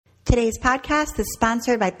Today's podcast is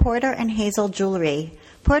sponsored by Porter & Hazel Jewelry.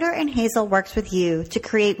 Porter & Hazel works with you to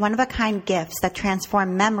create one-of-a-kind gifts that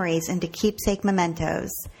transform memories into keepsake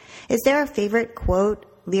mementos. Is there a favorite quote,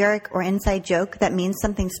 lyric, or inside joke that means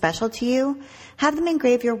something special to you? Have them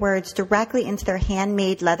engrave your words directly into their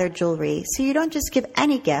handmade leather jewelry so you don't just give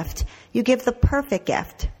any gift, you give the perfect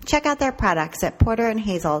gift. Check out their products at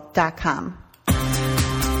porterandhazel.com.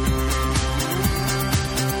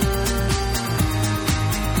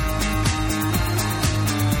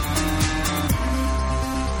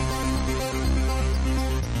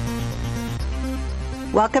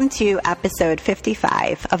 Welcome to episode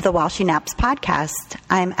 55 of the While She Naps podcast.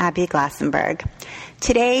 I'm Abby Glassenberg.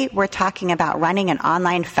 Today, we're talking about running an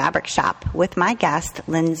online fabric shop with my guest,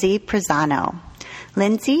 Lindsay Pisano.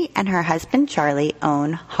 Lindsay and her husband, Charlie,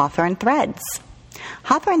 own Hawthorne Threads.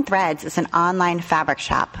 Hawthorne Threads is an online fabric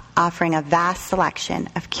shop offering a vast selection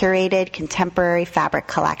of curated contemporary fabric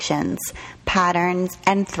collections, patterns,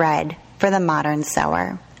 and thread for the modern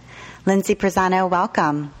sewer. Lindsay Pisano,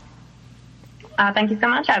 welcome. Thank you so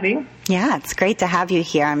much, Abby. Yeah, it's great to have you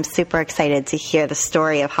here. I'm super excited to hear the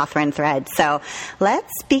story of Hawthorne Threads. So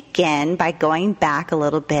let's begin by going back a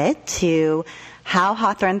little bit to how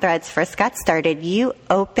Hawthorne Threads first got started. You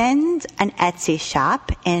opened an Etsy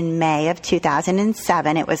shop in May of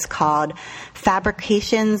 2007. It was called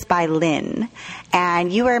Fabrications by Lynn.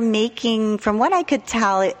 And you were making, from what I could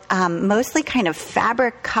tell, mostly kind of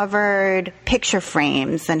fabric-covered picture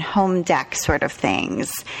frames and home deck sort of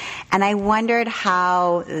things. And I wondered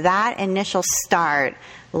how that initial start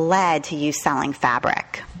led to you selling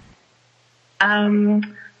fabric.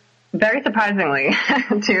 Very surprisingly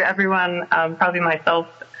to everyone, probably myself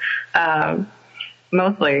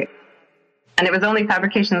mostly. And it was only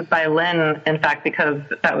Fabrications by Lynn, in fact, because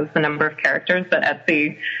that was the number of characters that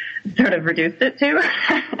Etsy sort of reduced it to.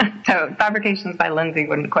 So Fabrications by Lindsay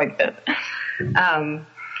wouldn't quite fit.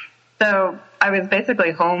 So I was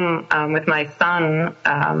basically home with my son,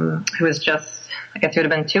 who was just, I guess he would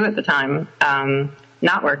have been 2 at the time,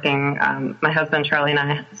 not working. My husband, Charlie, and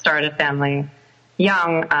I started a family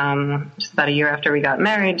young, just about a year after we got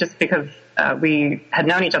married, just because we had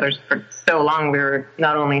known each other for so long. We were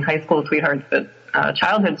not only high school sweethearts, but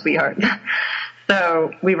childhood sweethearts.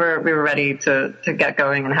 So we were ready to get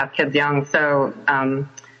going and have kids young. So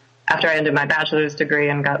after I ended my bachelor's degree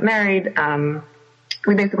and got married,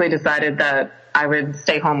 we basically decided that I would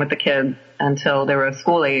stay home with the kids until they were of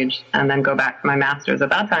school age and then go back for my master's at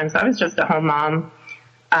that time. So I was just a home mom.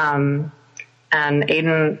 And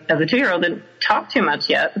Aiden, as a 2-year-old, didn't talk too much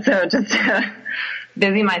yet. So just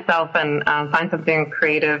busy myself and find something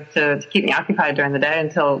creative to keep me occupied during the day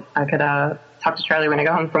until I could talk to Charlie when I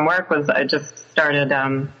go home from work. I just started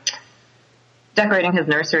decorating his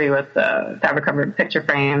nursery with fabric-covered picture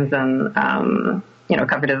frames and,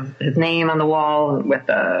 covered his name on the wall with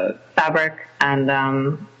fabric. And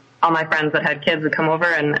all my friends that had kids would come over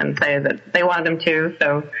and say that they wanted them too.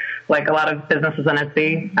 So like a lot of businesses on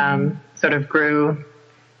Etsy, sort of grew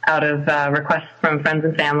out of requests from friends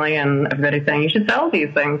and family and everybody saying, you should sell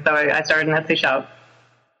these things. So I started an Etsy shop.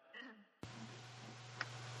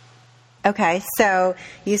 Okay, so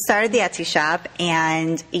you started the Etsy shop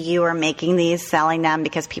and you were making these, selling them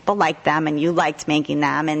because people liked them and you liked making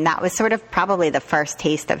them. And that was sort of probably the first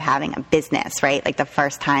taste of having a business, right? Like the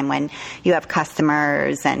first time when you have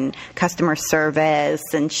customers and customer service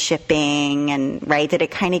and shipping and, right? Did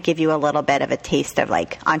it kind of give you a little bit of a taste of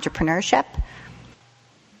like entrepreneurship?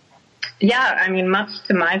 Yeah, I mean, much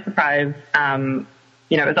to my surprise, it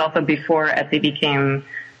was also before Etsy became,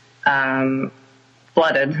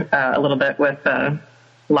 flooded a little bit with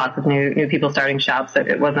lots of new people starting shops.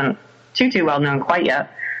 It wasn't too well known quite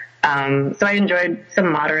yet. So I enjoyed some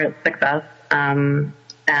moderate success. And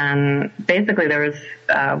basically there was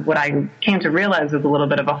what I came to realize was a little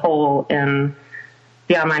bit of a hole in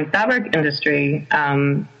the online fabric industry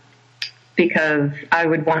because I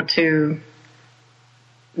would want to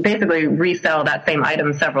basically resell that same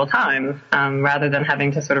item several times rather than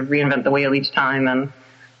having to sort of reinvent the wheel each time and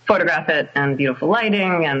photograph it in beautiful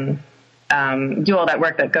lighting and do all that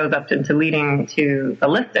work that goes up into leading to a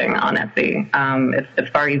listing on Etsy. It's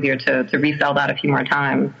far easier to resell that a few more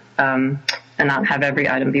times and not have every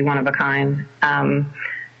item be one of a kind. And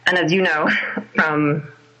as you know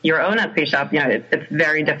from your own Etsy shop, it's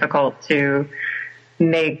very difficult to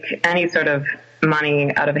make any sort of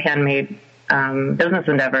money out of a handmade business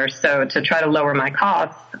endeavor. So to try to lower my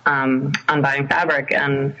costs on buying fabric,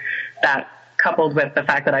 and that coupled with the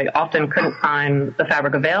fact that I often couldn't find the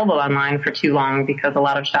fabric available online for too long because a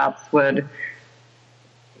lot of shops would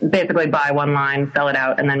basically buy one line, sell it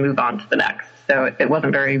out, and then move on to the next. so it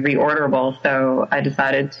wasn't very reorderable. So I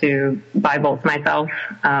decided to buy bolts myself,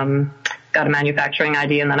 got a manufacturing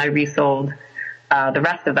ID, and then I resold the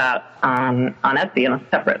rest of that on Etsy in a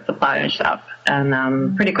separate supply shop.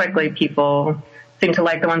 And pretty quickly, people seemed to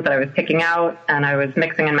like the ones that I was picking out, and I was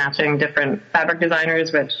mixing and matching different fabric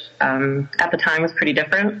designers, which at the time was pretty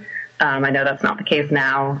different. I know that's not the case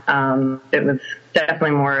now. It was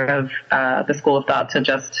definitely more of the school of thought to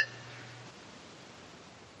just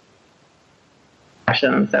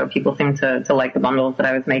fashion. So people seemed to like the bundles that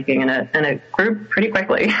I was making, and it grew pretty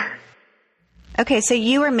quickly. Okay, so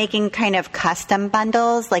you were making kind of custom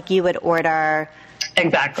bundles, like you would order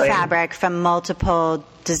exactly fabric from multiple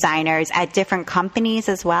designers at different companies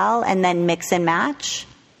as well, and then mix and match?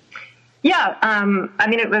 Yeah, I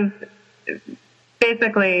mean, it was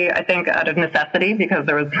basically, I think, out of necessity because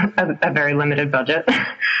there was a very limited budget.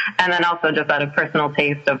 And then also just out of personal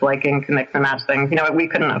taste of liking to mix and match things. You know, we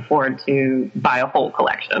couldn't afford to buy a whole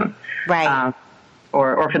collection. Right.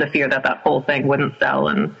 Or for the fear that whole thing wouldn't sell,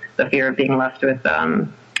 and the fear of being left with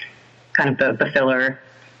kind of the filler,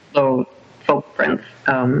 low folk prints,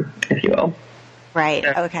 if you will. Right.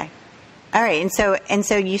 Yeah. Okay. All right. And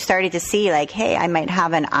so you started to see like, hey, I might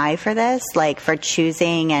have an eye for this, like for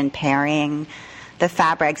choosing and pairing the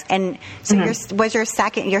fabrics. And so your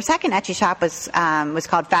second Etsy shop was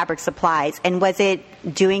called Fabric Supplies, and was it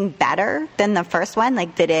doing better than the first one?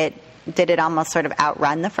 Like, did it almost sort of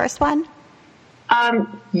outrun the first one?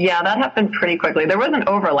 Yeah, that happened pretty quickly. There was an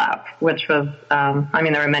overlap, which was, I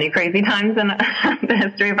mean, there were many crazy times in the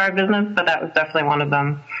history of our business, but that was definitely one of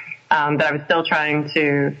them. That I was still trying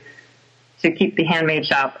to keep the handmade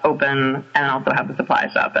shop open and also have the supply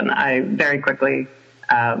shop. And I very quickly,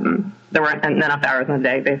 there weren't enough hours in the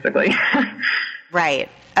day, basically. Right.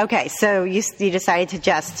 Okay. So you decided to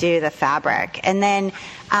just do the fabric. And then,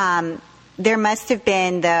 there must have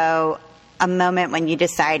been though a moment when you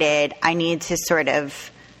decided I need to sort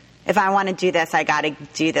of, if I want to do this, I got to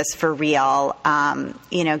do this for real.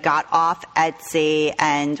 Got off Etsy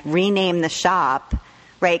and renamed the shop,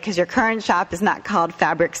 right? Because your current shop is not called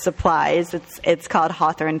Fabric Supplies; it's called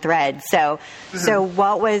Hawthorne Thread. So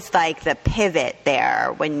what was like the pivot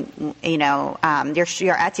there when your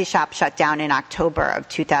Etsy shop shut down in October of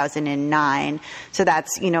 2009? So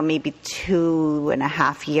that's maybe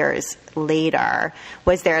 2.5 years later.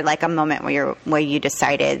 Was there like a moment where you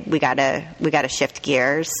decided we gotta shift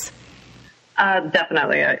gears?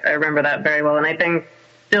 Definitely, I remember that very well, and I think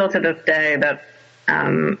still to this day that.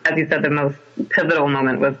 As you said, the most pivotal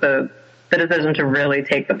moment was the decision to really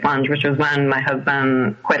take the plunge, which was when my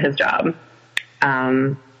husband quit his job.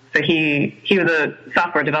 So he was a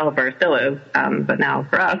software developer, still is, but now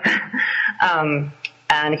for us.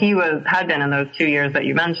 And he had been in those 2 years that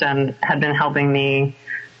you mentioned, had been helping me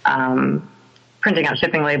printing out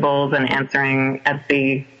shipping labels and answering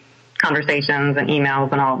Etsy conversations and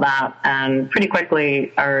emails and all of that. And pretty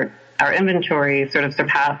quickly, our inventory sort of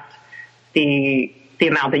surpassed the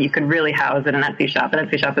amount that you could really house at an Etsy shop. An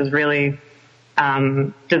Etsy shop is really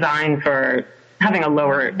designed for having a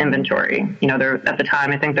lower inventory. At the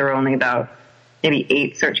time, I think there were only about maybe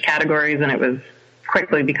 8 search categories, and it was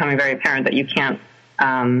quickly becoming very apparent that you can't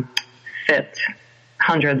fit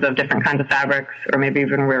hundreds of different kinds of fabrics, or maybe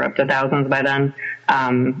even we're up to thousands by then,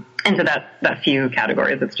 into that few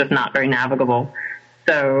categories. It's just not very navigable.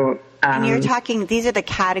 So, and you're talking, these are the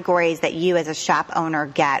categories that you as a shop owner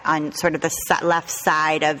get on sort of the left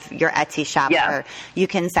side of your Etsy shop. Yeah. Where you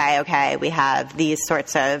can say, okay, we have these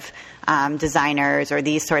sorts of designers or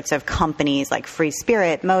these sorts of companies like Free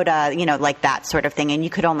Spirit, Moda, like that sort of thing. And you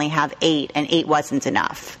could only have 8, and 8 wasn't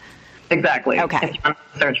enough. Exactly. Okay. If you want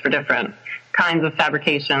to search for different kinds of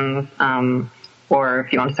fabrications, or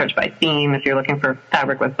if you want to search by theme, if you're looking for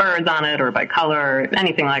fabric with birds on it, or by color,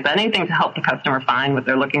 anything like that, anything to help the customer find what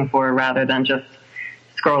they're looking for rather than just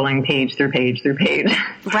scrolling page through page through page.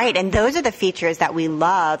 Right, and those are the features that we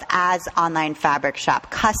love as online fabric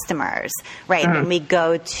shop customers, right? When we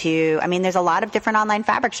go to, there's a lot of different online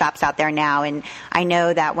fabric shops out there now, and I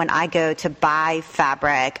know that when I go to buy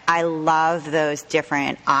fabric, I love those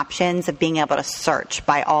different options of being able to search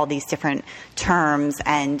by all these different terms,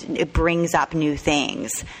 and it brings up new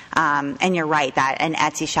things. And you're right, that an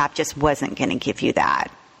Etsy shop just wasn't going to give you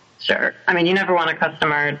that. Sure. You never want a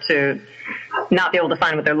customer to not be able to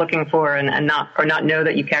find what they're looking for and not know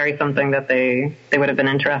that you carry something that they would have been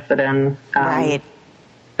interested in. Right.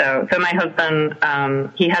 So my husband,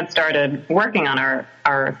 he had started working on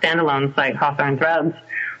our standalone site, Hawthorne Threads,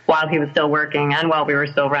 while he was still working and while we were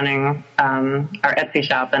still running our Etsy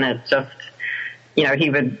shop. And it just, he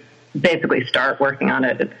would basically start working on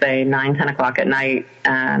it at, say, 9, 10 o'clock at night.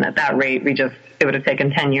 And at that rate, it would have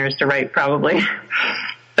taken 10 years to write probably.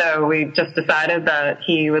 So we just decided that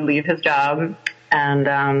he would leave his job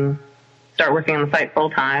and start working on the site full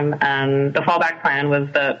time. And the fallback plan was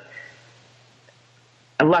that,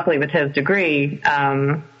 luckily with his degree,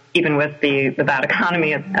 even with the bad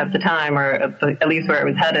economy at the time, or at least where it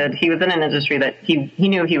was headed, he was in an industry that he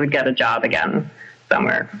knew he would get a job again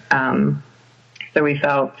somewhere. So we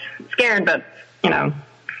felt scared, but,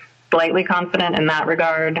 slightly confident in that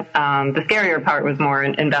regard. The scarier part was more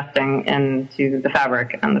in investing into the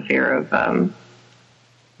fabric and the fear of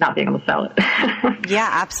not being able to sell it. Yeah,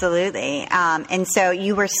 absolutely. And so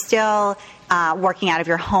you were still working out of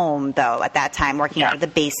your home, though, at that time, working out of the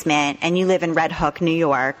basement, and you live in Red Hook, New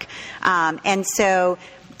York. And so...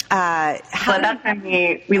 at that time,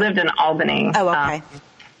 we lived in Albany. Oh, okay.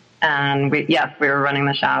 And we were running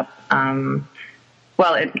the shop.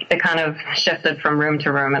 Well, it kind of shifted from room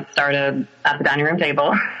to room. It started at the dining room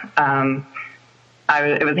table.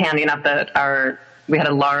 It was handy enough that we had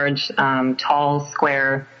a large, tall,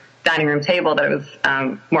 square dining room table that it was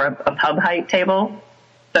more a pub height table.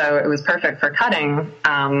 So it was perfect for cutting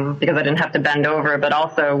because I didn't have to bend over, but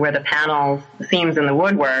also where the panels, the seams in the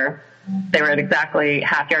wood were, they were at exactly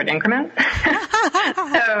half-yard increments.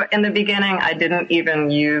 So in the beginning, I didn't even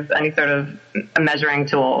use any sort of a measuring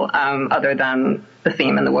tool other than the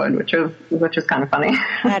seam in the wood, which was kind of funny.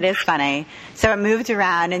 That is funny. So it moved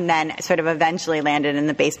around and then sort of eventually landed in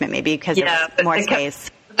the basement, maybe because there was more space.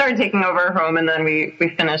 Started taking over our home, and then we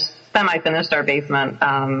semi-finished our basement.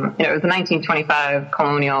 It was a 1925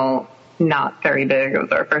 colonial, not very big. It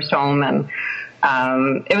was our first home, and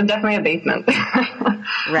it was definitely a basement.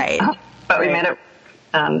 Right. But we made it.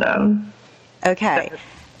 And okay.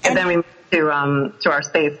 And then we moved to our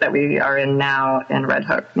space that we are in now in Red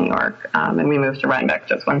Hook, New York. And we moved to Rhinebeck,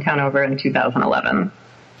 just one town over, in 2011.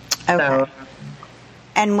 Okay. So,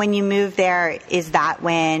 and when you moved there, is that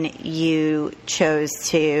when you chose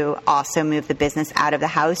to also move the business out of the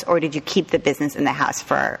house, or did you keep the business in the house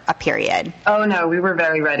for a period? Oh, no, we were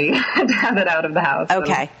very ready to have it out of the house.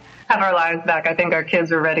 Okay. Have our lives back. I think our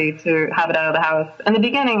kids were ready to have it out of the house. In the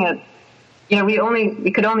beginning,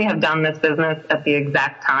 we could only have done this business at the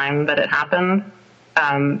exact time that it happened,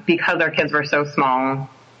 because our kids were so small.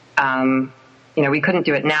 We couldn't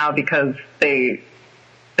do it now because they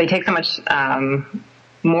take so much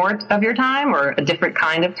more of your time, or a different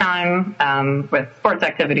kind of time, with sports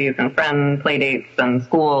activities and friend play dates and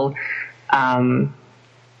school.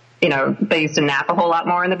 They used to nap a whole lot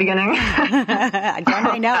more in the beginning.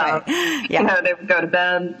 I know it. Yeah. They would go to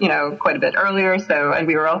bed, quite a bit earlier. And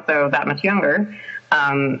we were also that much younger.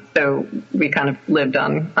 So we kind of lived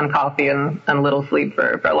on coffee and little sleep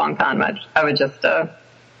for a long time. I would just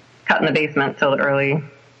cut in the basement till early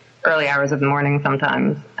hours of the morning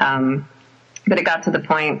sometimes. But it got to the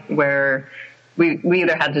point where we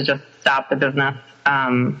either had to just stop the business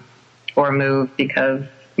or move, because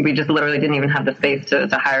we just literally didn't even have the space to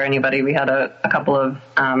hire anybody. We had a couple of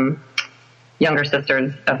younger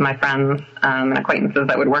sisters of my friends and acquaintances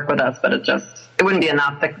that would work with us, but it wouldn't be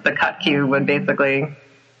enough. The cut queue would basically,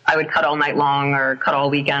 I would cut all night long or cut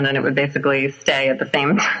all weekend, and it would basically stay at the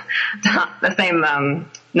same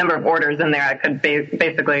number of orders in there. I could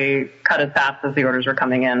basically cut as fast as the orders were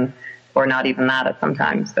coming in, or not even that at some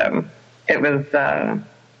times. So it was a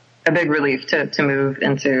big relief to move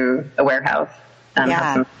into a warehouse.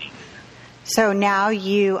 Yeah. So now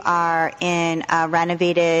you are in a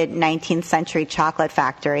renovated 19th century chocolate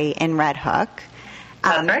factory in Red Hook.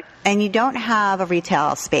 That's right. And you don't have a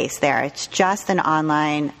retail space there. It's just an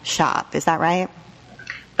online shop. Is that right?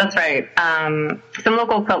 That's right. Some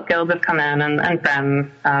local quilt guilds have come in and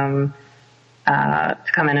friends to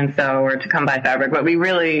come in and sew or to come buy fabric, but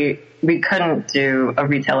we couldn't do a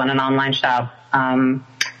retail and an online shop.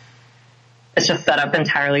 It's just set up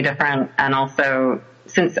entirely different. And also,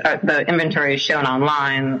 since the inventory is shown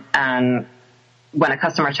online, and when a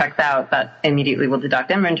customer checks out, that immediately will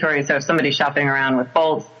deduct inventory. So if somebody's shopping around with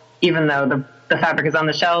bolts, even though the fabric is on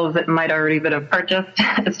the shelves, it might already have purchased.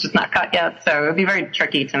 It's just not cut yet. So it would be very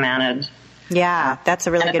tricky to manage. Yeah, that's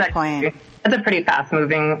a really good point. It's a pretty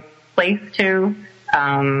fast-moving place, too.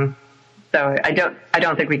 So I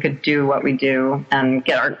don't think we could do what we do and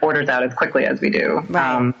get our orders out as quickly as we do.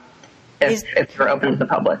 Right. If we're open to the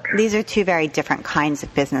public. These are two very different kinds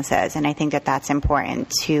of businesses, and I think that that's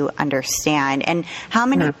important to understand. And how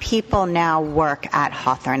many people now work at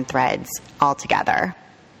Hawthorne Threads altogether?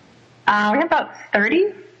 We have about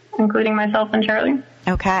 30, including myself and Charlie.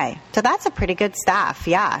 Okay. So that's a pretty good staff.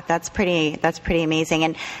 Yeah, that's pretty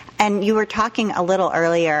amazing. And you were talking a little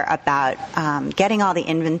earlier about getting all the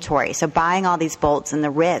inventory, so buying all these bolts and the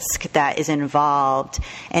risk that is involved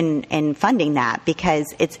in funding that,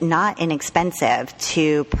 because it's not inexpensive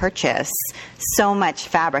to purchase so much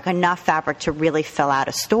fabric, enough fabric to really fill out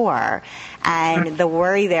a store. And the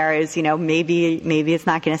worry there is, maybe it's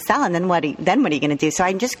not going to sell, and then what are you going to do? So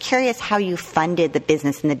I'm just curious how you funded the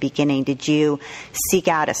business in the beginning. Did you seek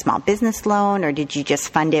out a small business loan, or did you just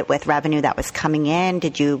fund it with revenue that was coming in?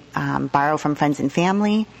 Did you borrow from friends and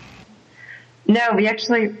family? No, we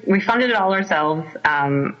funded it all ourselves,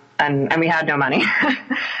 and we had no money.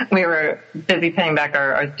 We were busy paying back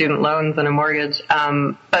our student loans and a mortgage,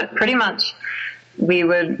 but pretty much we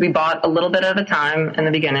bought a little bit at a time in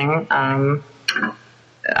the beginning.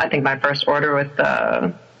 I think my first order with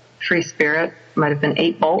Free Spirit might have been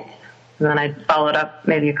 8 bolts. And then I followed up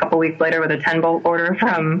maybe a couple weeks later with a 10-bolt order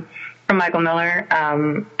from Michael Miller.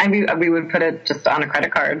 And we would put it just on a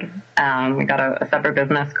credit card. We got a separate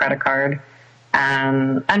business credit card.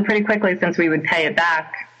 And pretty quickly, since we would pay it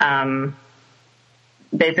back,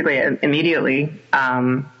 basically immediately,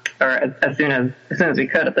 or as soon as we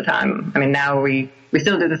could at the time. I mean, now we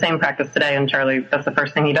still do the same practice today, and Charlie, that's the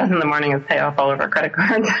first thing he does in the morning is pay off all of our credit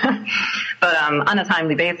cards. But on a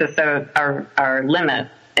timely basis, so our limit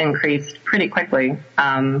increased pretty quickly.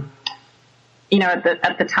 At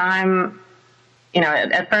the time,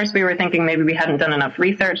 at first we were thinking maybe we hadn't done enough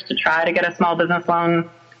research to try to get a small business loan,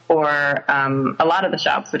 or a lot of the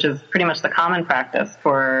shops, which is pretty much the common practice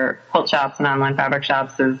for quilt shops and online fabric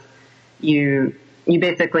shops, is you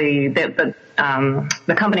basically, the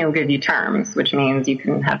company will give you terms, which means you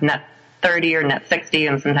can have net 30 or net 60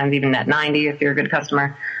 and sometimes even net 90 if you're a good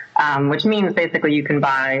customer, which means basically you can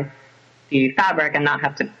buy the fabric and not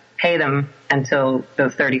have to pay them until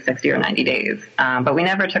those 30, 60, or 90 days. But we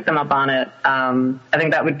never took them up on it. I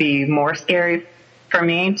think that would be more scary for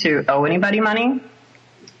me to owe anybody money.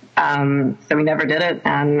 So we never did it,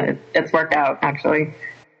 and it's worked out, actually.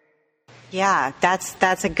 Yeah,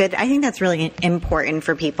 that's a good, I think that's really important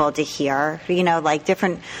for people to hear, like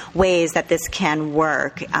different ways that this can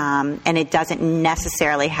work. And it doesn't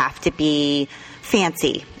necessarily have to be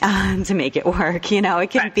fancy to make it work. It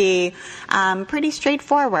can be pretty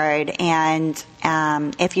straightforward. And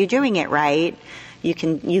if you're doing it right, you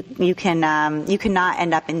can not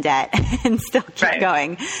end up in debt and still keep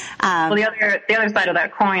going. Well, the other side of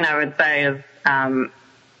that coin, I would say, is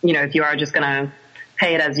if you are just going to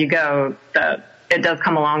pay it as you go, it does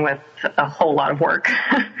come along with a whole lot of work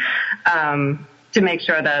to make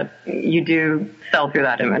sure that you do sell through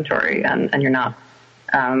that inventory and you're not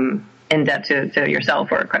in debt to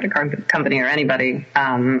yourself or a credit card company or anybody.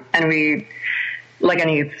 And we, like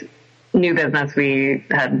any new business, we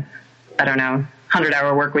had,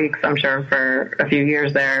 100-hour work weeks, I'm sure, for a few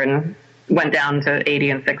years there, and went down to 80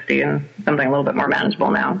 and 60 and something a little bit more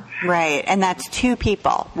manageable now. Right. And that's 2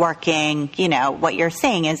 people working, what you're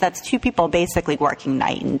saying is that's 2 people basically working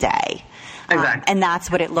night and day. Exactly. And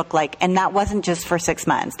that's what it looked like. And that wasn't just for 6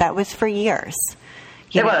 months. That was for years.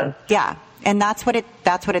 It was. Yeah. And that's what it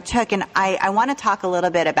took. And I want to talk a little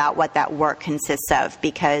bit about what that work consists of,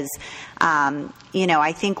 because,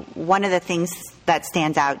 I think one of the things that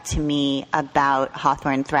stands out to me about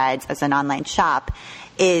Hawthorne Threads as an online shop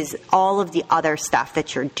is all of the other stuff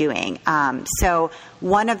that you're doing. So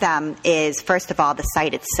one of them is, first of all, the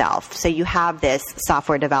site itself. So you have this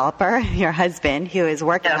software developer, your husband, who is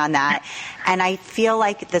working on that. And I feel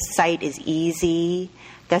like the site is easy.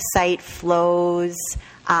 The site flows.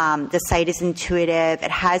 The site is intuitive.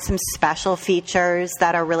 It has some special features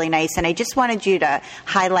that are really nice. And I just wanted you to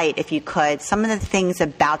highlight, if you could, some of the things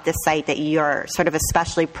about the site that you're sort of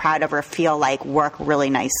especially proud of or feel like work really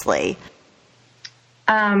nicely.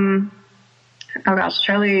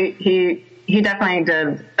 Charlie, he definitely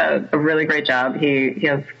did a really great job. He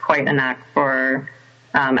has quite a knack for,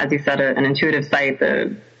 as you said, an intuitive site.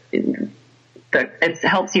 It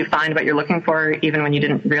helps you find what you're looking for, even when you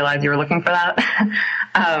didn't realize you were looking for that,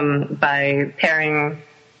 by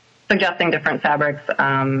suggesting different fabrics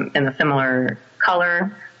in a similar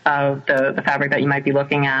color of the fabric that you might be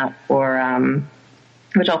looking at, or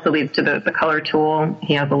which also leads to the color tool.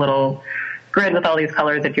 He has a little grid with all these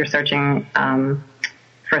colors if you're searching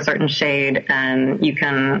for a certain shade, and you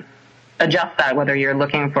can adjust that whether you're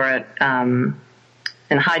looking for it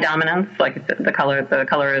in high dominance, like the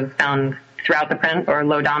color is found throughout the print, or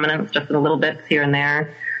low dominance, just in little bits here and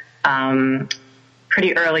there.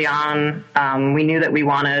 Pretty early on, we knew that we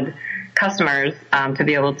wanted customers to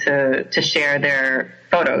be able to share their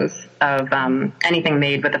photos of anything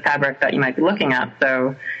made with the fabric that you might be looking at.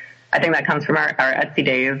 So I think that comes from our Etsy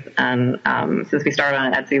days. And since we started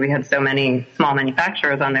on Etsy, we had so many small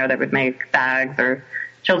manufacturers on there that would make bags or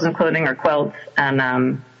children's clothing or quilts.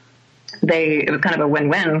 And it was kind of a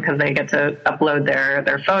win-win because they get to upload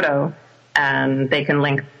their photo and they can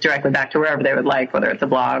link directly back to wherever they would like, whether it's a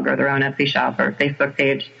blog or their own Etsy shop or Facebook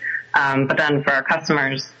page. But then for our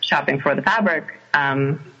customers shopping for the fabric,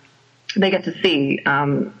 they get to see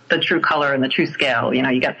the true color and the true scale.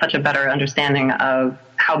 You get such a better understanding of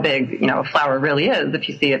how big, a flower really is if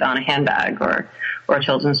you see it on a handbag or a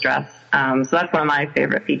children's dress. So that's one of my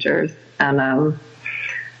favorite features. And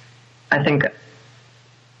I think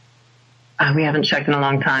we haven't checked in a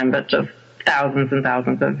long time, but just thousands and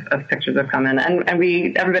thousands of pictures have come in. And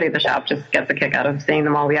everybody at the shop just gets a kick out of seeing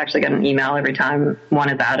them all. We actually get an email every time one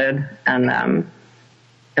is added. And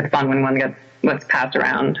it's fun when one gets what's passed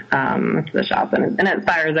around to the shop. And it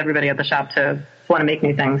inspires everybody at the shop to want to make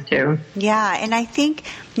new things too. Yeah, and I think,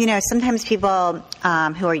 sometimes people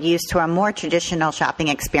who are used to a more traditional shopping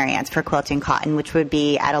experience for quilting cotton, which would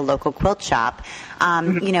be at a local quilt shop,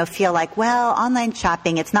 feel like, well, online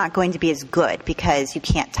shopping, it's not going to be as good because you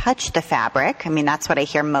can't touch the fabric. I mean, that's what I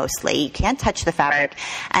hear mostly. You can't touch the fabric.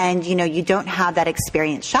 Right. And, you don't have that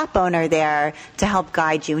experienced shop owner there to help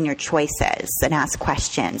guide you in your choices and ask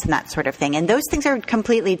questions and that sort of thing. And those things are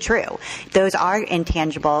completely true. Those are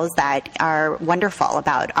intangibles that are wonderful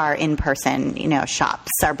about our in-person,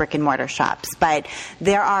 shops, our brick-and-mortar shops. But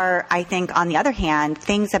there are, I think, on the other hand,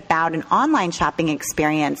 things about an online shopping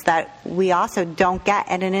experience that we also don't get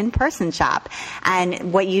at an in-person shop.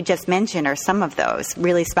 And what you just mentioned are some of those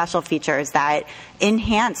really special features that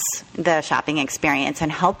enhance the shopping experience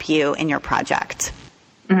and help you in your project.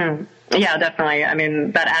 Mm-hmm. Yeah, definitely. I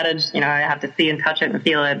mean, that adage, I have to see and touch it and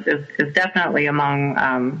feel it is definitely among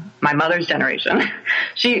my mother's generation.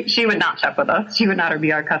 She would not shop with us. She would not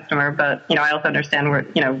be our customer. But, I also understand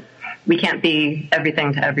we can't be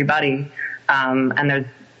everything to everybody. And there's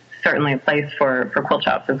certainly a place for quilt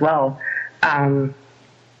shops as well.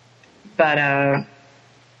 But I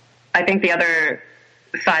think the other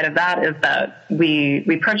side of that is that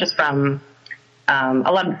we purchase from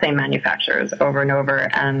a lot of the same manufacturers over and over,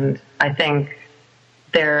 and I think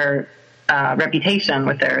their reputation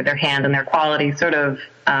with their hand and their quality sort of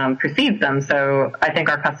precedes them. So I think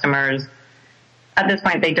our customers, at this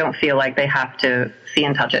point, they don't feel like they have to see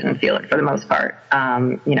and touch it and feel it for the most part.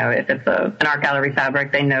 If it's an art gallery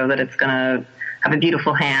fabric, they know that it's going to have a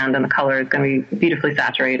beautiful hand and the color is going to be beautifully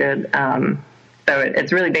saturated. So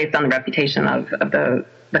it's really based on the reputation of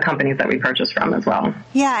the companies that we purchase from as well.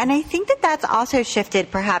 Yeah, and I think that that's also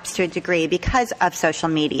shifted perhaps to a degree because of social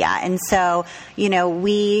media. And so,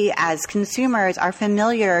 we as consumers are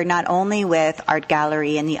familiar not only with Art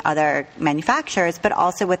Gallery and the other manufacturers, but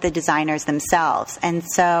also with the designers themselves. And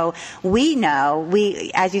so we know,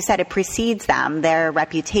 as you said, it precedes them, their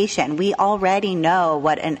reputation. We already know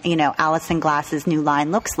what Alison Glass's new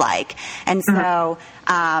line looks like. And so,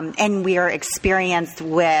 and we are experienced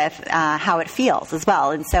with how it feels as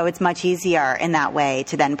well. And so it's much easier in that way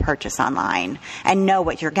to then purchase online and know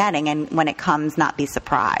what you're getting, and when it comes, not be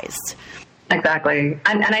surprised. Exactly.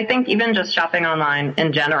 And I think even just shopping online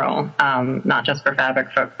in general, not just for fabric,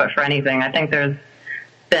 but for anything, I think there's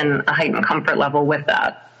been a heightened comfort level with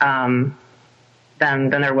that than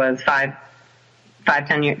there was 10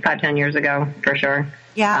 years ago, for sure.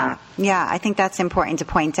 Yeah, I think that's important to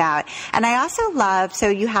point out. And I also love, so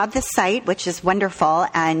you have the site, which is wonderful,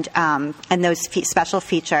 and those special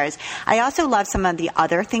features. I also love some of the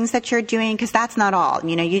other things that you're doing, because that's not all.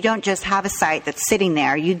 You don't just have a site that's sitting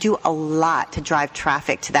there. You do a lot to drive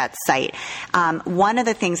traffic to that site. One of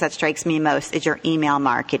the things that strikes me most is your email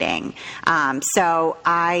marketing. So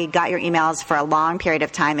I got your emails for a long period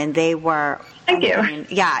of time, and they were... Thank you.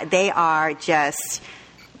 Yeah, they are just...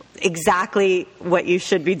 exactly what you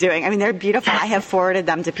should be doing. I mean, they're beautiful. I have forwarded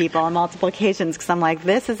them to people on multiple occasions because I'm like,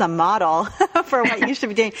 this is a model for what you should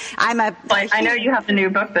be doing. I know you have the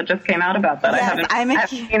new book that just came out about that. Yes, I haven't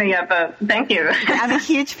seen it yet, but thank you. I'm a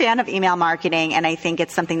huge fan of email marketing, and I think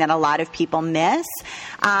it's something that a lot of people miss.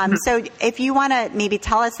 So if you want to maybe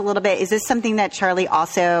tell us a little bit, is this something that Charlie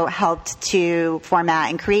also helped to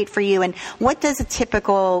format and create for you? And what does a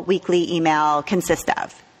typical weekly email consist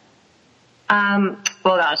of?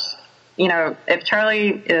 Well, gosh, if Charlie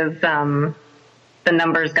is the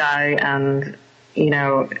numbers guy, and,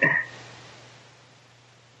 we're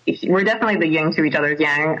definitely the yin to each other's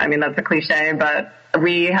yang. I mean, that's a cliche, but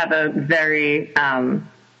we have a very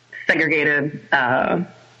segregated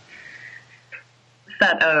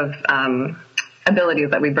set of abilities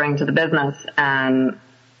that we bring to the business. And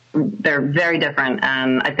they're very different.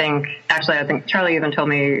 And I think Charlie even told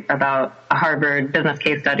me about a Harvard business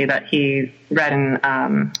case study that he read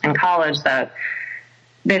in college that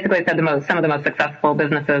basically said some of the most successful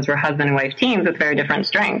businesses were husband and wife teams with very different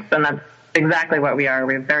strengths. And that's exactly what we are.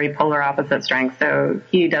 We have very polar opposite strengths. So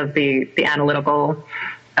he does the analytical,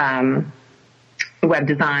 web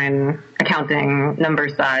design, accounting,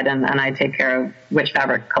 numbers side, and I take care of which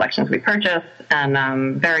fabric collections we purchase.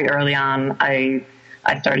 And very early on, I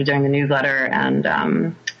started doing the newsletter, and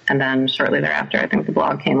then shortly thereafter, I think the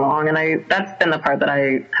blog came along, and that's been the part that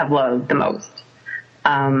I have loved the most.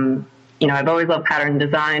 I've always loved pattern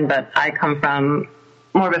design, but I come from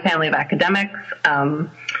more of a family of academics,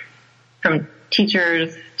 from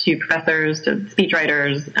teachers to professors to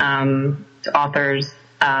speechwriters to authors.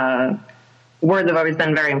 Words have always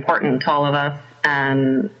been very important to all of us,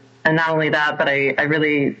 and not only that, but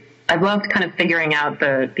I've loved kind of figuring out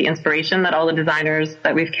the inspiration that all the designers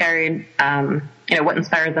that we've carried, what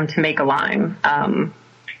inspires them to make a line. And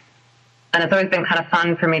it's always been kind of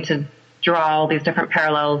fun for me to draw all these different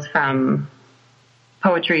parallels from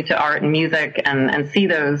poetry to art and music and see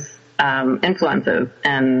those influences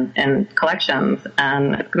and collections.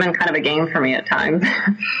 And it's been kind of a game for me at times.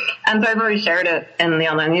 And so I've always shared it in the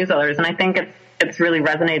online newsletters. And I think it's really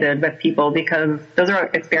resonated with people because those are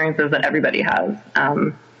experiences that everybody has.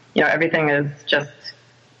 Everything is just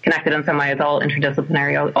connected in some way. It's all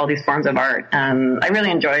interdisciplinary, all these forms of art. And I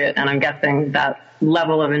really enjoy it. And I'm guessing that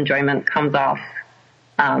level of enjoyment comes off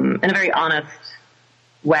in a very honest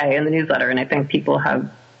way in the newsletter. And I think people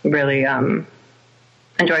have really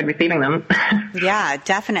enjoyed receiving them. Yeah,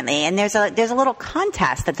 definitely. And there's a little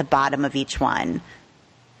contest at the bottom of each one.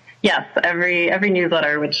 Yes, every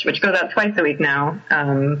newsletter, which goes out twice a week now,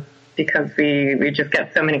 because we just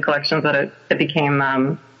get so many collections that it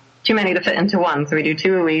became too many to fit into one. So we do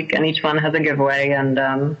 2 a week, and each one has a giveaway,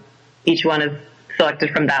 and each one is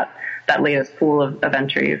selected from that latest pool of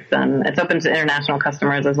entries. And it's open to international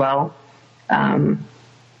customers as well. And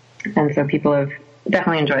so people have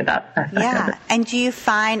definitely enjoyed that aspect of it. And do you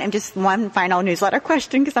find, and just one final newsletter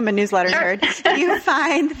question, because I'm a newsletter nerd, do you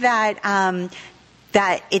find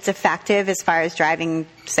that it's effective as far as driving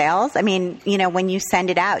sales? I mean, when you send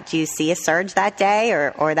it out, do you see a surge that day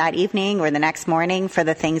or that evening or the next morning for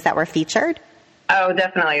the things that were featured? Oh,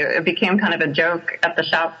 definitely. It became kind of a joke at the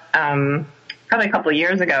shop probably a couple of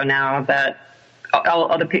years ago now that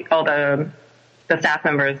all the staff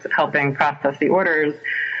members helping process the orders,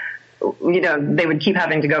 they would keep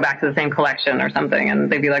having to go back to the same collection or something,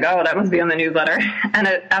 and they'd be like, "Oh, that must be on the newsletter." And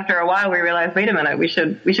after a while, we realized, wait a minute, we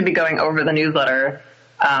should be going over the newsletter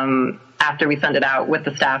after we send it out with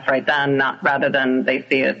the staff right then, rather than they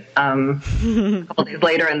see it a couple days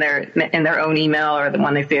later in their own email, or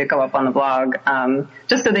when they see it go up on the blog,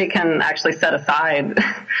 just so they can actually set aside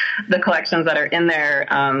the collections that are in there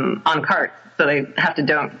on carts, so they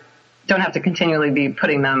don't have to continually be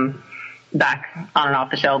putting them back on and off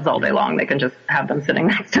the shelves all day long. They can just have them sitting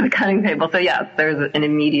next to the cutting table. So yes, there's an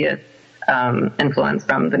immediate influence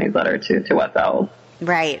from the newsletter to what sells.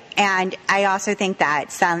 Right. And I also think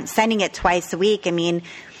that sending it twice a week, I mean,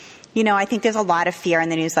 I think there's a lot of fear in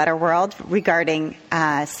the newsletter world regarding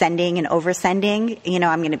sending and oversending.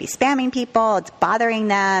 I'm going to be spamming people, it's bothering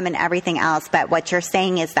them and everything else. But what you're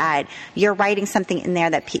saying is that you're writing something in there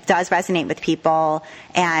that does resonate with people,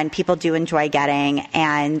 and people do enjoy getting,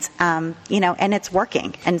 and and it's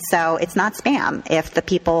working. And so it's not spam if the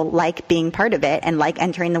people like being part of it and like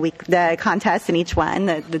entering the contest in each one,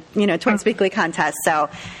 the twice weekly contest. So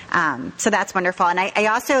that's wonderful. And I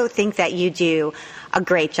also think that you do a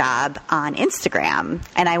great job on Instagram.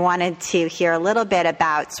 And I wanted to hear a little bit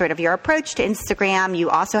about sort of your approach to Instagram. You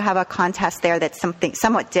also have a contest there that's something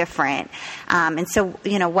somewhat different. And so, do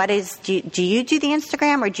you do the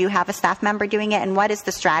Instagram, or do you have a staff member doing it? And what is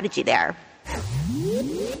the strategy there?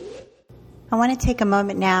 I want to take a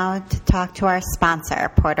moment now to talk to our sponsor,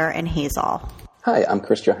 Porter and Hazel. Hi, I'm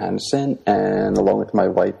Chris Johansson, and along with my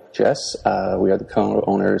wife, Jess, we are the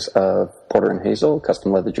co-owners of Porter and Hazel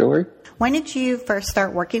Custom Leather Jewelry. When did you first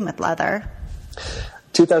start working with leather?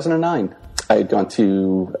 2009. I had gone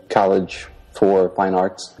to college for fine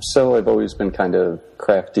arts, so I've always been kind of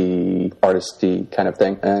crafty, artisty kind of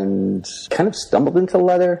thing, and kind of stumbled into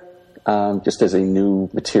leather just as a new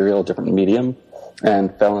material, different medium,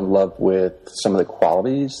 and fell in love with some of the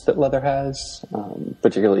qualities that leather has,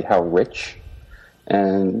 particularly how rich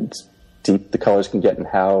and deep the colors can get and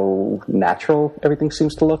how natural everything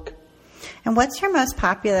seems to look. And what's your most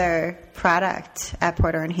popular product at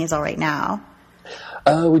Porter and Hazel right now?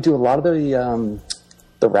 We do a lot of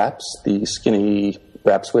the wraps, the skinny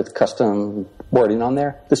wraps with custom wording on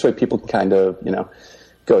there. This way people can kind of,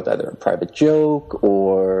 go go with either a private joke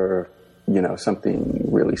or, something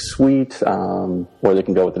really sweet, or they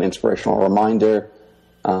can go with an inspirational reminder.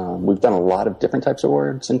 We've done a lot of different types of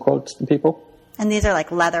words and quotes to people. And these are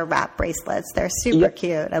like leather wrap bracelets. They're super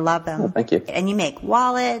cute. I love them. Oh, thank you. And you make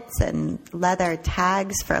wallets and leather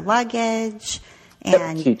tags for luggage.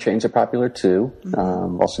 And keychains are popular too.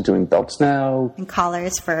 Also doing belts now. And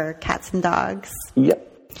collars for cats and dogs. Yep.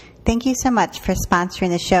 Thank you so much for sponsoring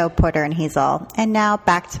the show, Porter and Hazel. And now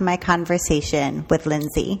back to my conversation with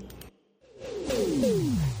Lindsay.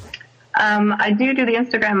 I do the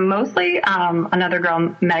Instagram mostly. Another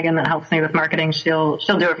girl, Megan, that helps me with marketing, she'll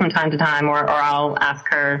do it from time to time, or I'll ask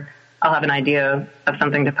her. I'll have an idea of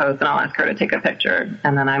something to post, and I'll ask her to take a picture,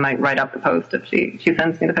 and then I might write up the post if she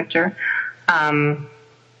sends me the picture.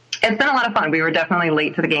 It's been a lot of fun. We were definitely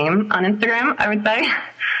late to the game on Instagram, I would say.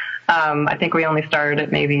 I think we only started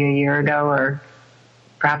it maybe a year ago, or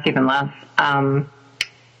perhaps even less.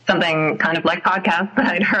 Something kind of like podcasts that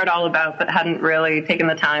I'd heard all about, but hadn't really taken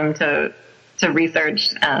the time to research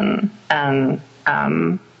and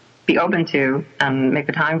be open to and make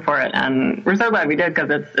the time for it. And we're so glad we did, because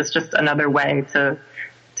it's just another way to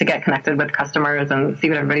get connected with customers and see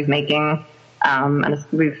what everybody's making. And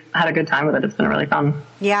we've had a good time with it. It's been really fun.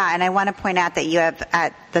 Yeah, and I want to point out that you have,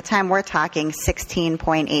 at the time we're talking,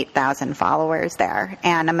 16.8 thousand followers there.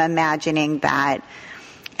 And I'm imagining that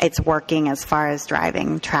it's working as far as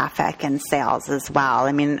driving traffic and sales as well.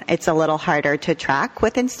 I mean, it's a little harder to track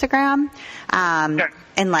with Instagram. Sure.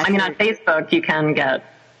 Unless on Facebook, you can get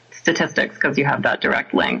statistics because you have that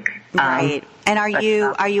direct link. Right. And are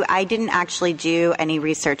you, I didn't actually do any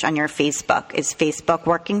research on your Facebook. Is Facebook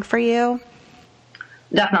working for you?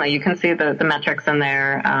 Definitely. You can see the metrics in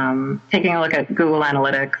there. Taking a look at Google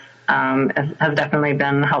Analytics has definitely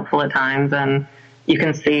been helpful at times, and you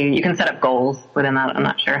can set up goals within that. I'm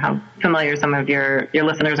not sure how familiar some of your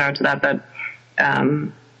listeners are to that, but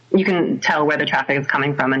you can tell where the traffic is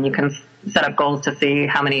coming from, and you can set up goals to see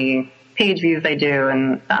how many page views they do,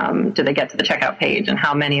 and do they get to the checkout page, and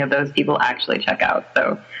how many of those people actually check out.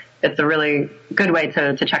 So it's a really good way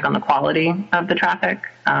to check on the quality of the traffic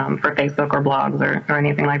for Facebook or blogs or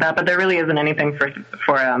anything like that. But there really isn't anything for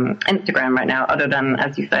Instagram right now, other than,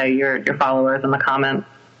 as you say, your followers and the comments.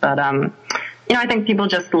 But I think people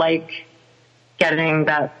just like getting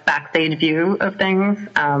that backstage view of things,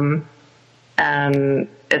 and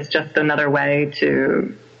it's just another way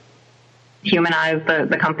to humanize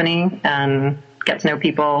the company and get to know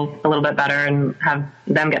people a little bit better and have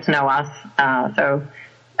them get to know us. So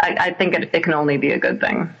I think it can only be a good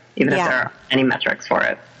thing, even if there aren't any metrics for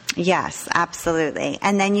it. Yes, absolutely.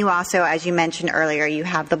 And then you also, as you mentioned earlier, you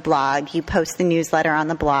have the blog, you post the newsletter on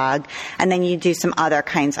the blog, and then you do some other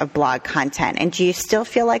kinds of blog content. And do you still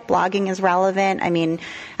feel like blogging is relevant? I mean,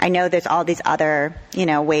 I know there's all these other,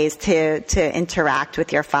 ways to interact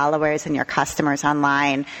with your followers and your customers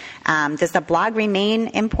online. Does the blog remain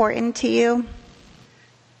important to you?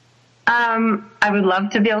 I would love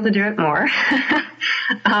to be able to do it more,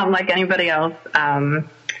 like anybody else.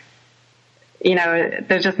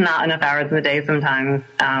 There's just not enough hours in the day sometimes.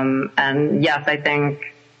 And yes, I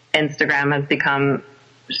think Instagram has become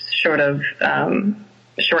sort of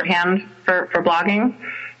shorthand for blogging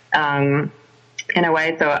in a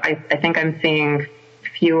way. So I think I'm seeing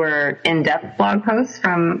fewer in-depth blog posts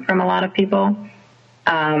from a lot of people,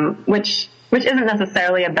 which isn't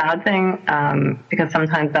necessarily a bad thing, because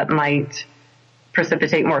sometimes that might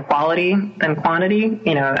precipitate more quality than quantity.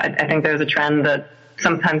 I think there's a trend that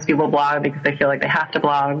sometimes people blog because they feel like they have to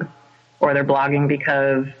blog, or they're blogging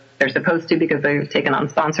because they're supposed to, because they've taken on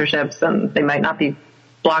sponsorships, and they might not be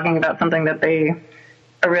blogging about something that they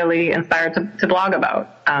are really inspired to blog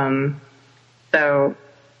about. So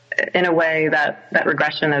in a way that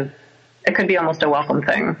regression it could be almost a welcome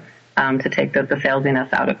thing, to take the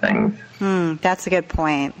salesiness out of things. That's a good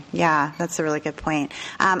point. Yeah, that's a really good point.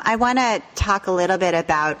 I want to talk a little bit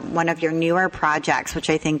about one of your newer projects, which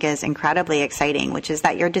I think is incredibly exciting, which is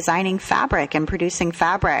that you're designing fabric and producing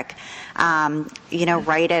fabric,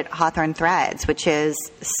 right at Hawthorne Threads, which is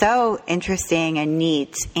so interesting and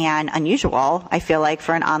neat and unusual, I feel like,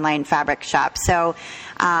 for an online fabric shop. So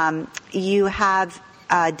you have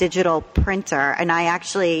a digital printer, and I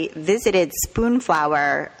actually visited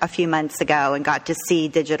Spoonflower a few months ago and got to see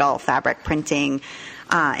digital fabric printing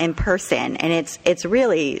in person, and it's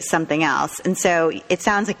really something else. And so it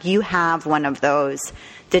sounds like you have one of those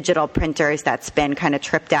digital printers that's been kind of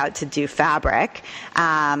tripped out to do fabric.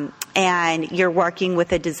 and you're working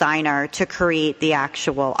with a designer to create the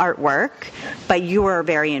actual artwork, but you were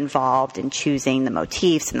very involved in choosing the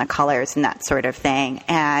motifs and the colors and that sort of thing.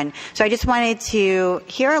 And so I just wanted to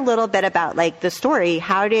hear a little bit about like the story.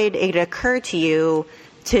 How did it occur to you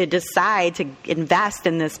to decide to invest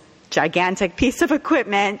in this gigantic piece of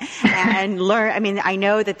equipment and learn? I mean, I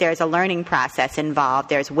know that there's a learning process involved.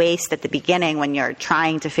 There's waste at the beginning when you're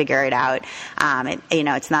trying to figure it out.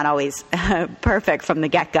 It's not always perfect from the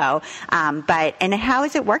get-go. And how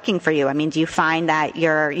is it working for you? I mean, do you find that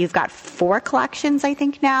you've got 4 collections, I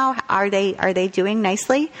think now? Are they doing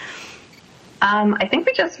nicely? I think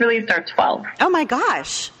we just released our 12th. Oh my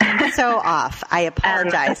gosh. I'm so off. I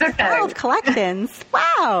apologize. Okay. 12 collections.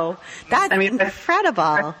 Wow. That's incredible.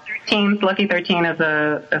 Our 13th, Lucky 13 is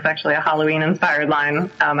actually a Halloween inspired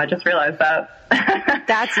line. I just realized that.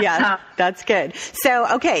 That's good.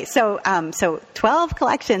 So 12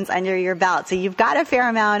 collections under your belt. So you've got a fair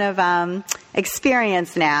amount of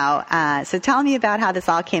experience now. So tell me about how this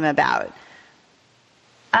all came about.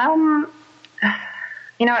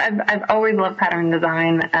 I've always loved pattern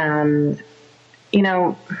design, and,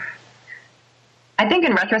 I think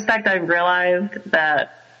in retrospect, I've realized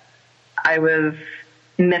that I was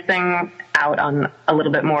missing out on a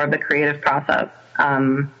little bit more of the creative process.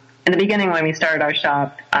 In the beginning, when we started our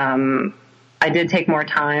shop, I did take more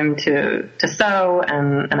time to sew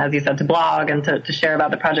and as you said, to blog and to share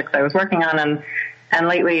about the projects I was working on. And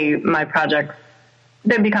lately, my projects,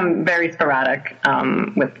 they've become very sporadic,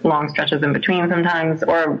 with long stretches in between sometimes,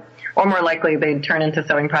 or more likely they'd turn into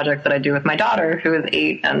sewing projects that I do with my daughter, who is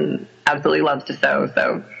 8 and absolutely loves to sew.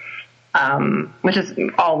 So, which is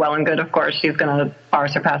all well and good. Of course, she's going to far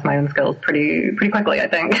surpass my own skills pretty quickly, I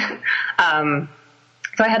think.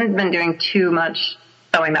 So I hadn't been doing too much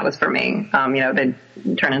sewing that was for me. They'd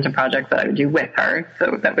turn into projects that I would do with her.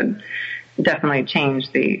 So that would definitely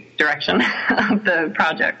change the direction of the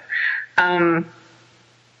project.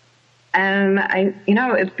 And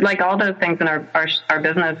it's like all those things in our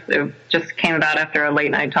business, it just came about after a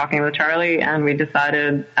late night talking with Charlie, and we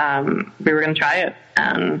decided, we were going to try it.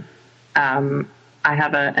 And, I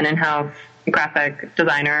have an in-house graphic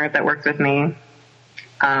designer that works with me.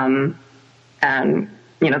 And,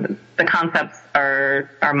 the concepts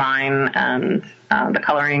are mine, and, the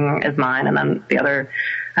coloring is mine. And then I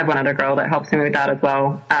have one other girl that helps me with that as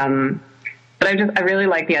well. But I really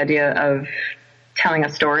like the idea of telling a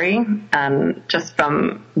story, and just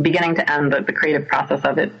from beginning to end, the creative process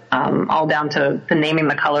of it, all down to naming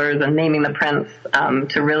the colors and naming the prints,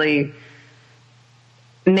 to really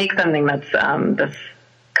make something that's this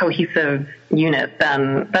cohesive unit,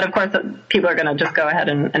 then that of course people are going to just go ahead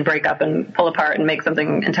and break up and pull apart and make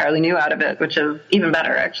something entirely new out of it, which is even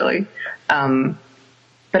better actually. But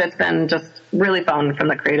it's been just really fun from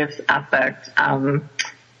the creative aspect.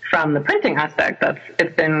 From the printing aspect,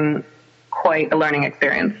 it's been quite a learning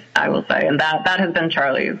experience, I will say. And that has been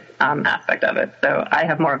Charlie's aspect of it. So I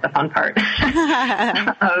have more of the fun part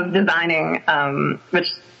of designing, which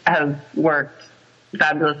has worked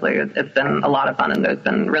fabulously. It's been a lot of fun, and there's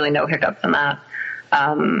been really no hiccups in that.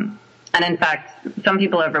 And in fact, some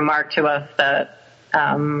people have remarked to us that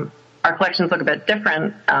our collections look a bit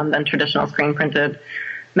different than traditional screen printed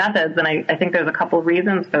methods, and I think there's a couple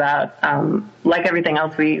reasons for that. Like everything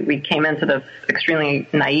else, we came into this extremely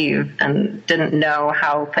naive and didn't know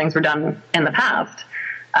how things were done in the past.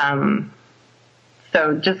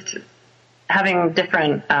 So just having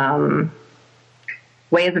different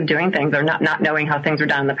ways of doing things, or not knowing how things were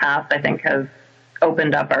done in the past, I think has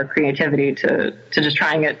opened up our creativity to just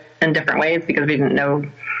trying it in different ways, because we didn't know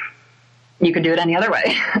you could do it any other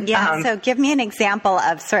way. Yeah. So give me an example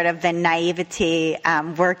of sort of the naivety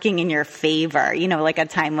working in your favor, like a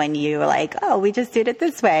time when you were like, oh, we just did it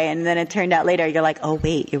this way. And then it turned out later, you're like, oh,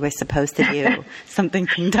 wait, you were supposed to do something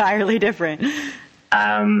entirely different.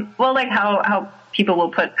 Well, like how people will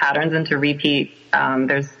put patterns into repeat.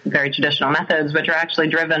 There's very traditional methods, which are actually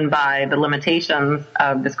driven by the limitations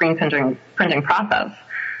of the screen printing process.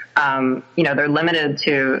 They're limited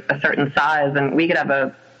to a certain size, and we could have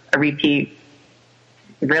a repeat,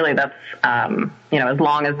 really, that's, as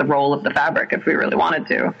long as the roll of the fabric, if we really wanted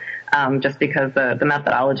to, just because the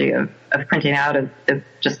methodology of printing out is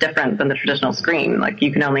just different than the traditional screen. Like,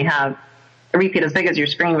 you can only have a repeat as big as your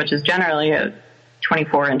screen, which is generally a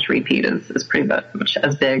 24-inch repeat is pretty much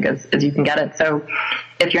as big as you can get it. So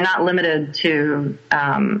if you're not limited to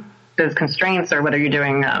those constraints, or whether you're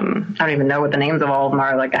doing, I don't even know what the names of all of them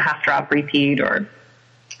are, like a half-drop repeat or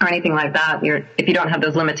anything like that, if you don't have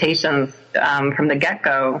those limitations from the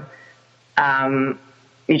get-go,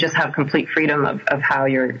 you just have complete freedom of how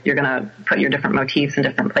you're going to put your different motifs in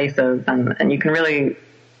different places, and you can really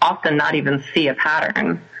often not even see a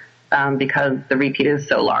pattern because the repeat is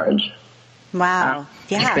so large. Wow.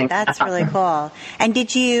 Yeah, that's really cool. And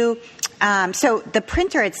did you, so the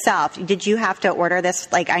printer itself, did you have to order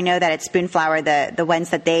this? Like, I know that at Spoonflower, the ones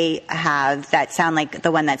that they have that sound like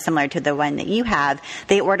the one that's similar to the one that you have,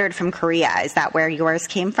 they ordered from Korea. Is that where yours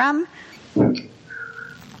came from?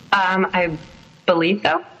 I believe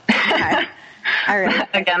so. Okay. All right.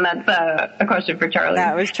 Again, that's a question for Charlie.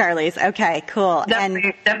 That was Charlie's. Okay, cool.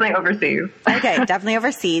 Definitely overseas. Okay, definitely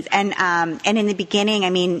overseas. And in the beginning,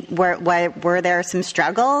 I mean, were there some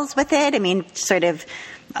struggles with it? I mean, sort of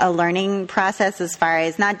a learning process as far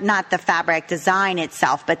as not the fabric design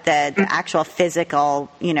itself, but the actual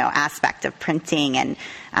physical, aspect of printing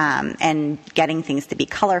and getting things to be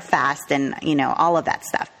color fast and, all of that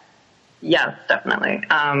stuff. Yes, definitely.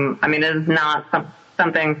 I mean, it is not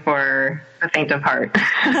something for the faint of heart.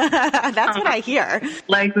 That's what I hear.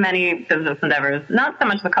 Like many business endeavors, not so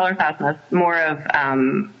much the color fastness, more of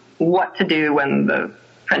what to do when the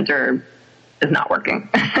printer is not working,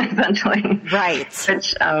 essentially. Right.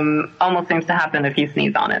 Which almost seems to happen if you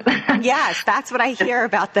sneeze on it. Yes, that's what I hear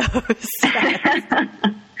about those.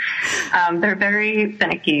 They're very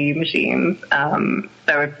finicky machines.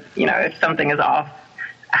 So if something is off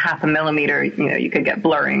a half a millimeter, you could get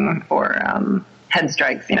blurring or head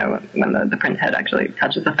strikes, when the print head actually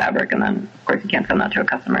touches the fabric, and then of course you can't send that to a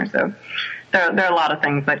customer. So there are a lot of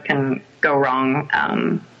things that can go wrong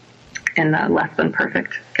in less than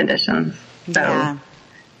perfect conditions. So yeah.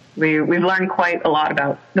 We've learned quite a lot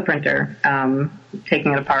about the printer,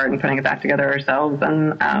 taking it apart and putting it back together ourselves,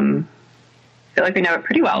 and I feel like we know it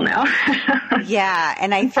pretty well now. Yeah,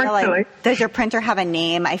 and I feel like, does your printer have a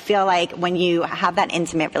name? I feel like when you have that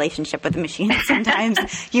intimate relationship with the machine, sometimes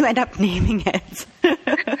you end up naming it.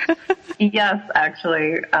 Yes,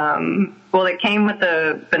 actually. Well, it came with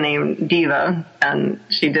the name Diva, and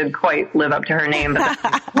she did quite live up to her name.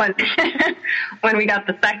 But when we got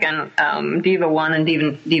the second, Diva 1 and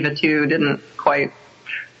Diva 2 didn't quite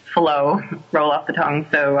roll off the tongue.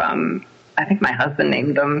 So I think my husband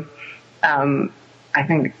named them. I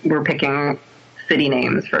think we're picking city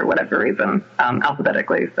names for whatever reason,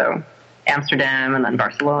 alphabetically. So Amsterdam and then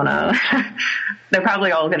Barcelona. They're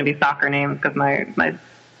probably all going to be soccer names because my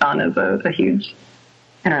son is a huge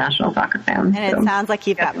international soccer fan. And it sounds like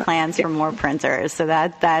you've got plans for more printers. So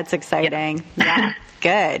that's exciting. Yeah.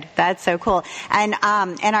 Good. That's so cool. And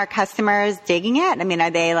are customers digging it? I mean, are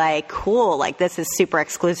they like, cool, like this is super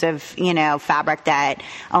exclusive, fabric that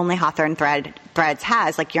only Hawthorne Threads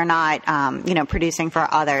has? Like you're not, producing for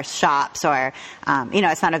other shops or,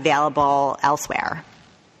 it's not available elsewhere.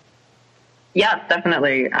 Yes,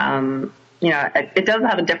 definitely. It does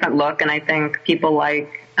have a different look, and I think people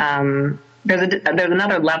like, there's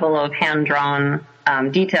another level of hand-drawn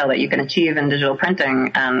detail that you can achieve in digital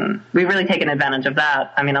printing, and we've really taken advantage of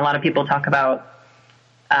that. I mean, a lot of people talk about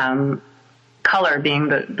color being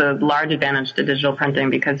the large advantage to digital printing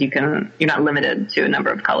because you're not limited to a number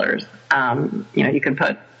of colors. You could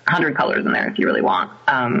put 100 colors in there if you really want.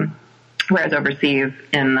 Whereas overseas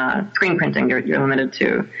in screen printing, you're limited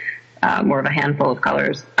to more of a handful of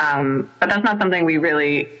colors. But that's not something we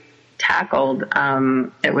really tackled.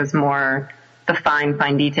 It was more the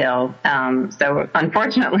fine detail. So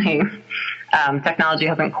unfortunately, technology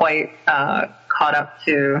hasn't quite caught up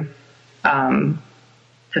to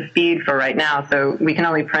speed for right now. So we can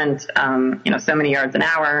only print, so many yards an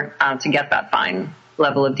hour to get that fine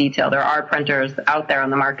level of detail. There are printers out there on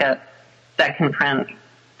the market that can print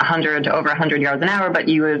 100 to over 100 yards an hour, but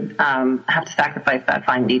you would have to sacrifice that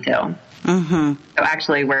fine detail. Mm-hmm. So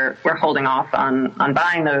actually, we're holding off on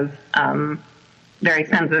buying those very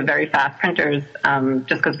expensive, very fast printers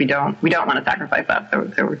just because we don't want to sacrifice that.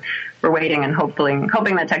 So we're waiting and hoping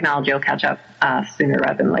that technology will catch up sooner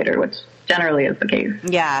rather than later, which generally is the case.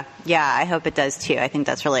 Yeah, I hope it does too. I think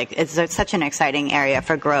that's it's such an exciting area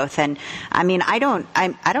for growth. And I mean, I don't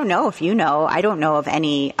know if I don't know of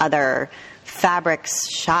any other fabrics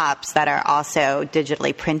shops that are also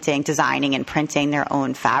digitally designing and printing their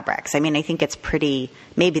own fabrics. I mean, I think it's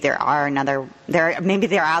maybe they're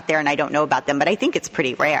out there and I don't know about them, but I think it's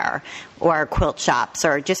pretty rare. Or quilt shops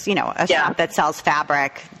or just, a shop that sells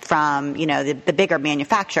fabric from, the bigger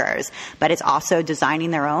manufacturers, but it's also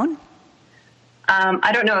designing their own.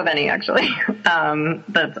 I don't know of any actually,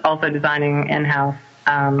 that's also designing in-house.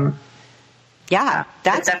 Yeah,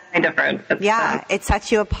 that's definitely different. It sets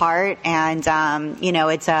you apart, and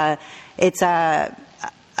it's a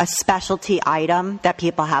specialty item that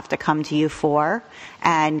people have to come to you for,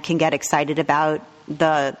 and can get excited about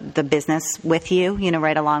the business with you,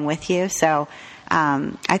 right along with you. So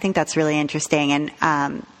I think that's really interesting,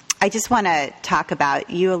 and I just want to talk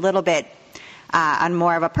about you a little bit on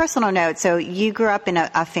more of a personal note. So you grew up in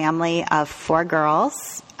a family of 4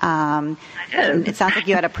 girls. I did. It sounds like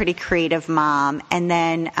you had a pretty creative mom. And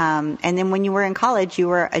then when you were in college, you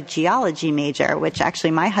were a geology major, which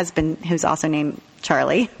actually my husband, who's also named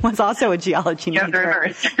Charlie, was also a geology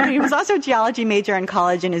major. He was also a geology major in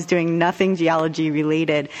college and is doing nothing geology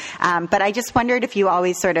related. But I just wondered if you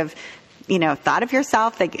always sort of, thought of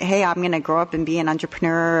yourself like, hey, I'm going to grow up and be an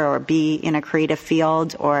entrepreneur or be in a creative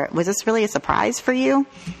field, or was this really a surprise for you?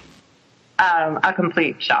 A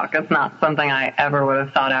complete shock. It's not something I ever would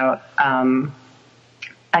have thought out.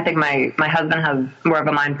 I think my husband has more of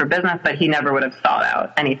a mind for business, but he never would have thought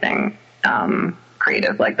out anything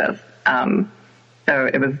creative like this. So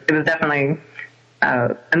it was definitely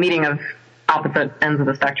a meeting of opposite ends of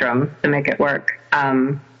the spectrum to make it work.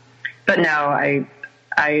 But no,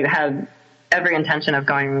 I had every intention of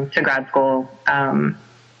going to grad school and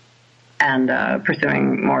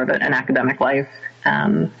pursuing more of an academic life.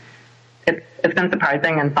 It's been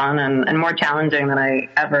surprising and fun and more challenging than I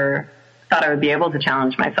ever thought I would be able to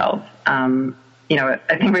challenge myself. I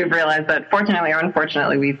think we've realized that fortunately or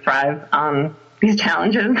unfortunately, we thrive on these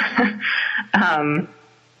challenges.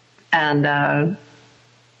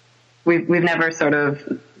 We've never sort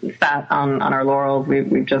of sat on our laurels.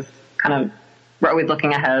 We've just we're always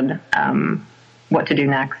looking ahead, what to do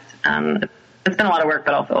next. It's been a lot of work,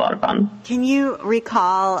 but also a lot of fun. Can you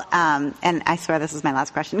recall, and I swear this is my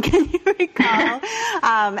last question, can you recall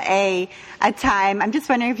a time, I'm just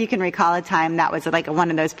wondering if you can recall a time that was like one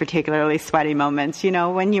of those particularly sweaty moments,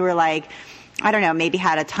 when you were like, I don't know, maybe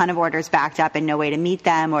had a ton of orders backed up and no way to meet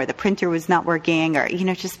them, or the printer was not working, or,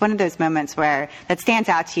 just one of those moments where that stands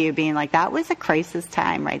out to you being like, that was a crisis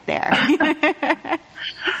time right there.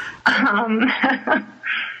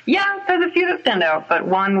 Yeah, there's a few that stand out, but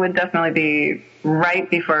one would definitely be right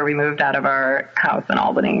before we moved out of our house in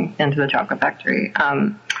Albany into the chocolate factory.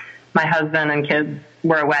 My husband and kids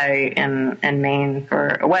were away in Maine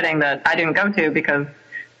for a wedding that I didn't go to because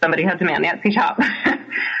somebody had to man the Etsy shop.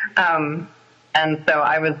 And so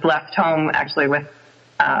I was left home actually with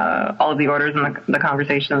all of the orders and the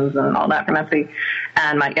conversations and all that from Etsy,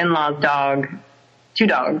 and my in-laws' dog, 2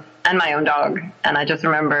 dogs, and my own dog. And I just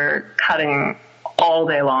remember cutting all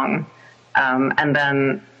day long. And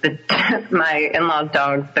then my in-laws'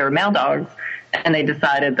 dogs, they were male dogs, and they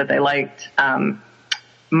decided that they liked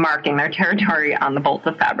marking their territory on the bolts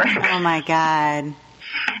of fabric. Oh, my God.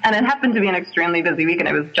 And it happened to be an extremely busy weekend.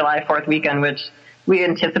 It was July 4th weekend, which we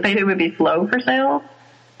anticipated would be slow for sales.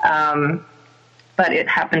 But it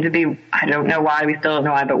happened to be, I don't know why, we still don't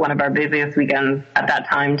know why, but one of our busiest weekends at that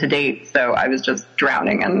time to date. So I was just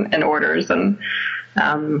drowning in orders, and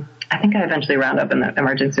I think I eventually wound up in the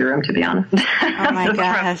emergency room, to be honest. Oh my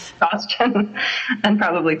gosh. Exhaustion and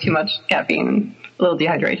probably too much caffeine, a little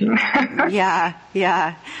dehydration.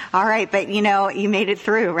 Yeah. All right. But you made it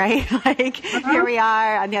through, right? Here we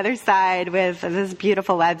are on the other side with this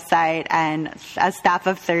beautiful website and a staff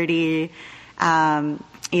of 30.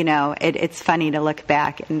 It's funny to look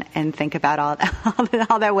back and think about all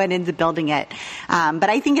that went into building it. But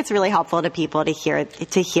I think it's really helpful to people to hear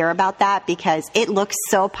about that, because it looks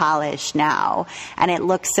so polished now and it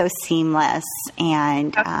looks so seamless,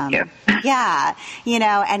 and and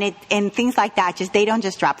things like that, they don't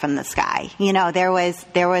just drop from the sky. There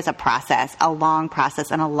was a process, a long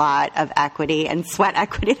process, and a lot of equity and sweat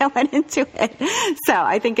equity that went into it. So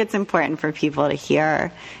I think it's important for people to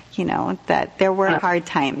hear that there were hard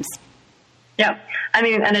times. Yeah. I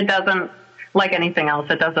mean, and it doesn't, like anything else,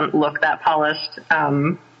 it doesn't look that polished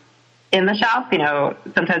in the shop.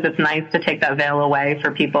 Sometimes it's nice to take that veil away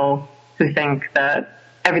for people who think that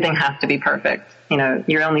everything has to be perfect.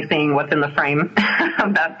 You're only seeing what's in the frame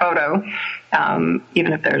of that photo,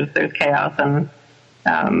 even if there's chaos and,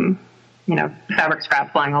 fabric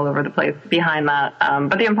scraps flying all over the place behind that.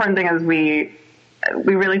 But the important thing is we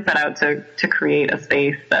really set out to create a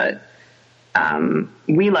space that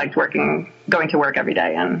we liked going to work every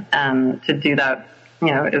day, and to do that,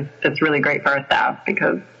 it's really great for our staff,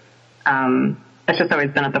 because it's just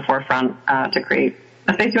always been at the forefront to create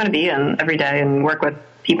a space you want to be in every day and work with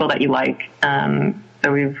people that you like.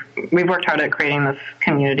 So we've worked hard at creating this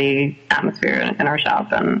community atmosphere in our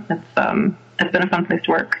shop, and it's been a fun place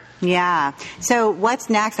to work. Yeah. So what's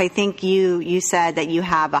next? I think you said that you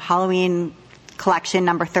have a Halloween collection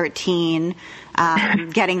number 13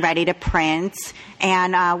 getting ready to print,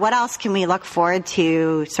 and what else can we look forward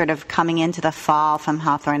to sort of coming into the fall from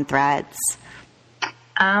Hawthorne Threads?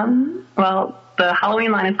 Well, the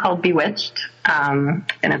Halloween line is called Bewitched, and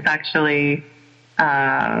it's actually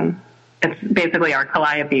it's basically our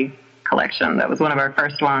Calliope collection. That was one of our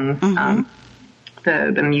first ones.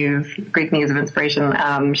 The Greek muse of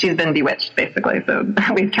inspiration. She's been bewitched, basically. So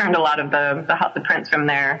we've turned a lot of the prints from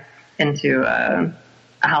there into a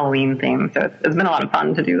Halloween theme. So it's been a lot of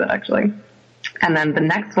fun to do that, actually. And then the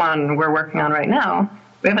next one we're working on right now,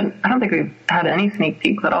 I don't think we've had any sneak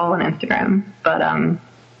peeks at all on Instagram, but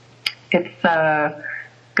it's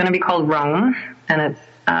going to be called Rome, and it's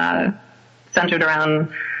centered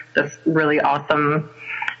around this really awesome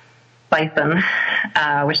bison,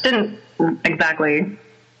 which didn't exactly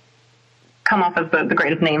come off as the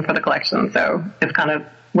greatest name for the collection, so it's kind of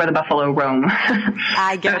where the buffalo roam.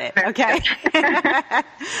 I get it. Okay.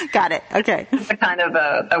 Got it. Okay. It's a kind of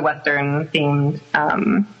a Western themed,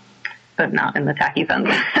 but not in the tacky sense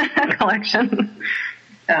collection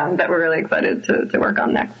that we're really excited to work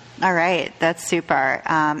on next. All right. That's super.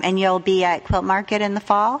 And you'll be at Quilt Market in the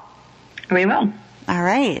fall? We will. All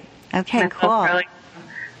right. Okay, cool.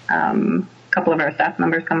 A couple of our staff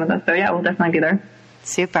members come with us. So, yeah, we'll definitely be there.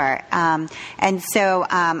 Super. And so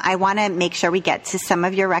I want to make sure we get to some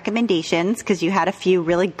of your recommendations because you had a few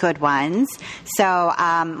really good ones. So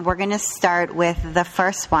we're going to start with the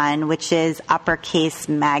first one, which is Uppercase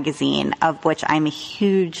Magazine, of which I'm a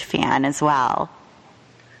huge fan as well.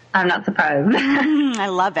 I'm not surprised. I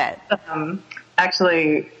love it.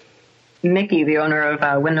 Actually, Mickey, the owner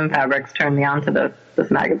of Wyndham Fabrics, turned me on to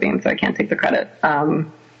this magazine, so I can't take the credit.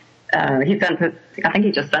 He sent it, I think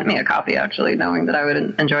he just sent me a copy, actually, knowing that I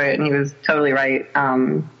would enjoy it, and he was totally right.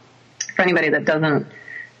 For anybody that doesn't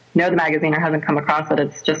know the magazine or hasn't come across it,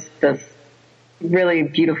 it's just this really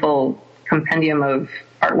beautiful compendium of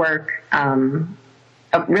artwork,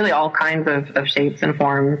 of really all kinds of shapes and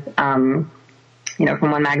forms.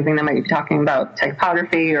 From one magazine that might be talking about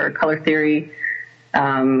typography or color theory,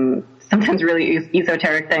 sometimes really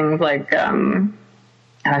esoteric things like,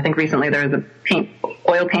 I think recently there was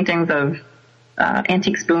oil paintings of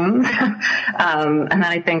antique spoons. And then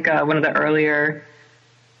I think one of the earlier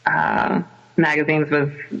magazines was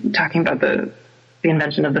talking about the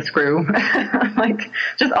invention of the screw. Like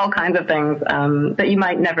just all kinds of things that you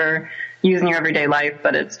might never use in your everyday life,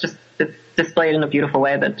 but it's displayed in a beautiful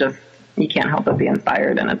way that just you can't help but be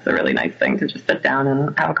inspired, and it's a really nice thing to just sit down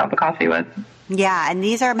and have a cup of coffee with. Yeah, and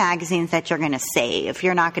these are magazines that you're going to save.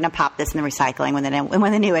 You're not going to pop this in the recycling when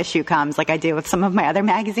the new issue comes, like I do with some of my other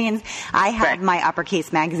magazines. I have my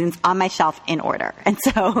Uppercase magazines on my shelf in order, and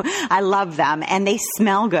so I love them, and they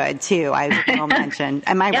smell good too. I will mention.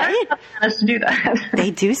 Am I right? I managed to do that.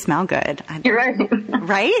 They do smell good. You're right.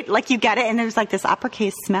 Right? Like you get it, and there's like this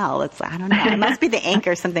Uppercase smell. It's I don't know. It must be the ink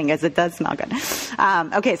or something, because it does smell good.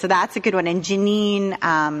 Okay, so that's a good one. And Janine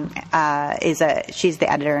she's the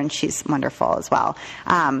editor, and she's wonderful as well.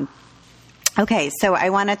 Okay, so I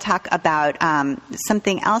want to talk about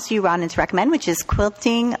something else you wanted to recommend, which is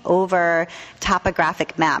quilting over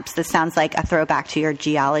topographic maps. This sounds like a throwback to your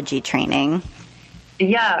geology training.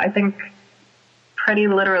 Yeah, I think pretty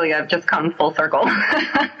literally I've just come full circle.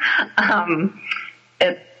 I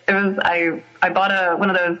bought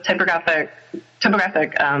one of those typographic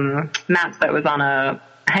maps that was on a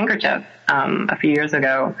handkerchief a few years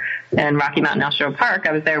ago in Rocky Mountain National Park.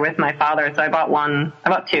 I was there with my father, so I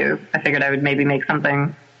bought two. I figured I would maybe make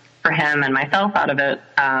something for him and myself out of it.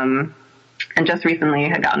 And just recently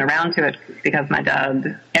had gotten around to it because my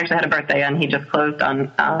dad actually had a birthday, and he just closed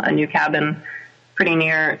on a new cabin pretty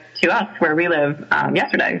near to us where we live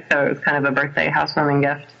yesterday. So it was kind of a birthday housewarming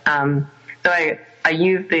gift. So I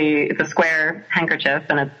used it's a square handkerchief,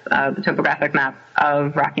 and it's the topographic map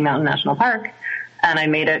of Rocky Mountain National Park. And I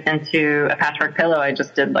made it into a patchwork pillow. I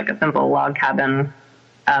just did like a simple log cabin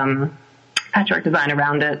patchwork design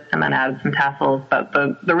around it, and then added some tassels. But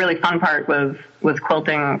the really fun part was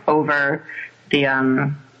quilting over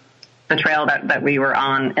the trail that we were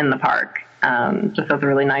on in the park. Just as a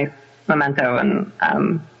really nice memento, and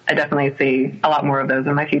I definitely see a lot more of those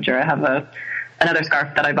in my future. I have another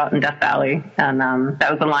scarf that I bought in Death Valley, and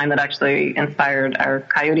that was the line that actually inspired our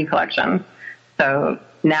coyote collection. So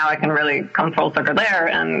now I can really come full circle there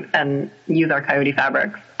and use our coyote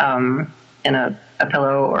fabrics in a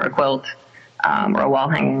pillow or a quilt or a wall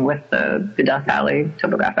hanging with the Death Valley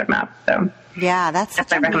topographic map. So yeah,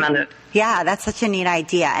 I recommend it. Yeah, that's such a neat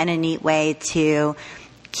idea and a neat way to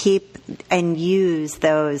keep and use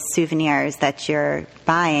those souvenirs that you're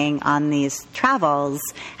buying on these travels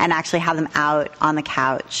and actually have them out on the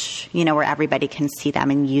couch, where everybody can see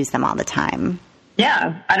them and use them all the time.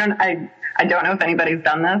 Yeah, I don't know if anybody's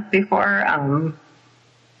done this before,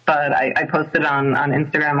 but I posted on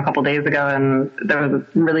Instagram a couple days ago, and there was a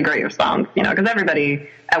really great response, because everybody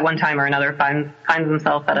at one time or another finds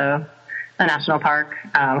themselves at a national park,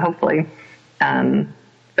 hopefully.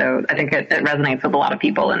 So So I think it resonates with a lot of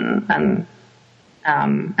people and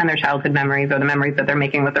their childhood memories or the memories that they're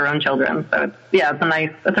making with their own children. So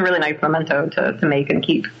it's a really nice memento to make and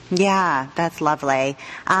keep. Yeah, that's lovely.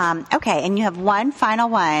 Okay, and you have one final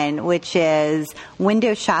one, which is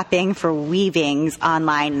window shopping for weavings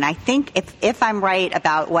online. And I think if I'm right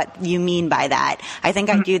about what you mean by that, I think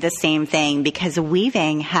I do the same thing, because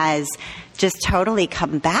weaving has just totally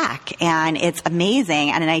come back, and it's amazing.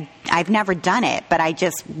 And I've never done it, but I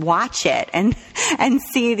just watch it and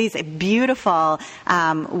see these beautiful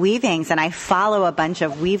weavings. And I follow a bunch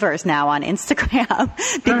of weavers now on Instagram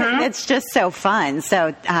because it's just so fun.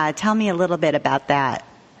 So tell me a little bit about that.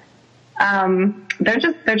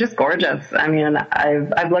 They're just gorgeous. I mean,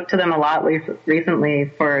 I've looked to them a lot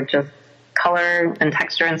recently for just color and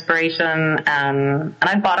texture inspiration, and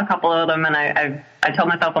I've bought a couple of them, and I told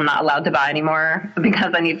myself I'm not allowed to buy anymore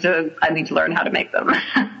because I need to learn how to make them.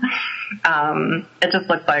 It just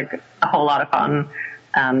looks like a whole lot of fun,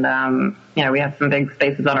 and we have some big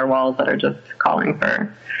spaces on our walls that are just calling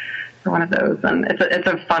for one of those, and it's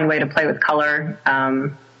a fun way to play with color,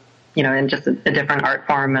 in just a different art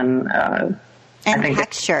form, and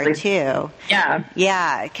texture too. Yeah.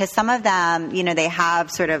 Yeah, because some of them, they have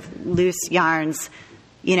sort of loose yarns,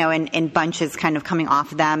 in bunches kind of coming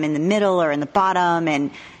off of them in the middle or in the bottom,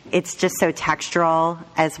 and it's just so textural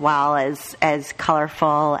as well as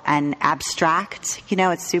colorful and abstract.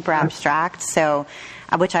 It's super abstract, so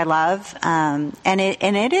which I love. And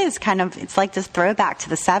it is kind of, it's like this throwback to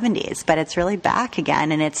the 70s, but it's really back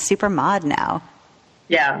again, and it's super mod now.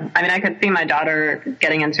 Yeah, I mean, I could see my daughter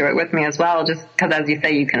getting into it with me as well, just because, as you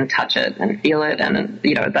say, you can touch it and feel it, and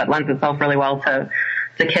that lends itself really well to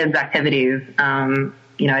kids' activities.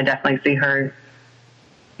 I definitely see her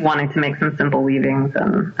wanting to make some simple weavings,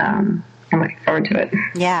 and I'm looking forward to it.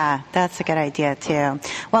 Yeah, that's a good idea too.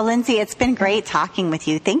 Well, Lindsay, it's been great talking with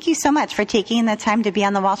you. Thank you so much for taking the time to be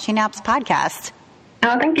on the While She Naps podcast.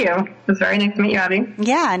 Oh, thank you. It was very nice to meet you, Abby.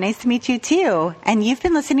 Yeah, nice to meet you too. And you've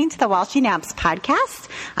been listening to the While She Naps podcast.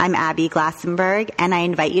 I'm Abby Glassenberg, and I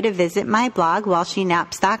invite you to visit my blog,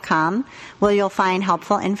 whileshenaps.com, where you'll find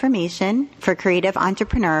helpful information for creative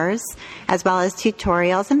entrepreneurs, as well as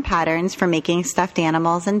tutorials and patterns for making stuffed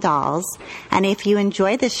animals and dolls. And if you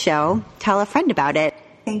enjoy this show, tell a friend about it.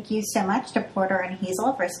 Thank you so much to Porter and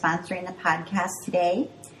Hazel for sponsoring the podcast today.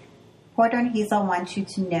 Porter and Hazel want you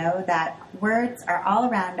to know that words are all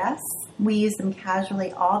around us. We use them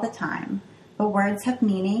casually all the time. But words have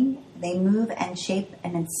meaning. They move and shape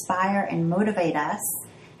and inspire and motivate us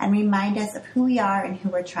and remind us of who we are and who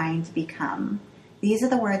we're trying to become. These are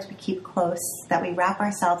the words we keep close, that we wrap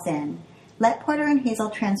ourselves in. Let Porter and Hazel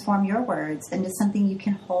transform your words into something you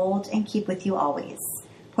can hold and keep with you always.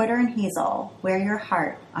 Porter and Hazel, wear your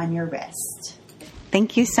heart on your wrist.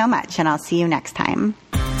 Thank you so much, and I'll see you next time.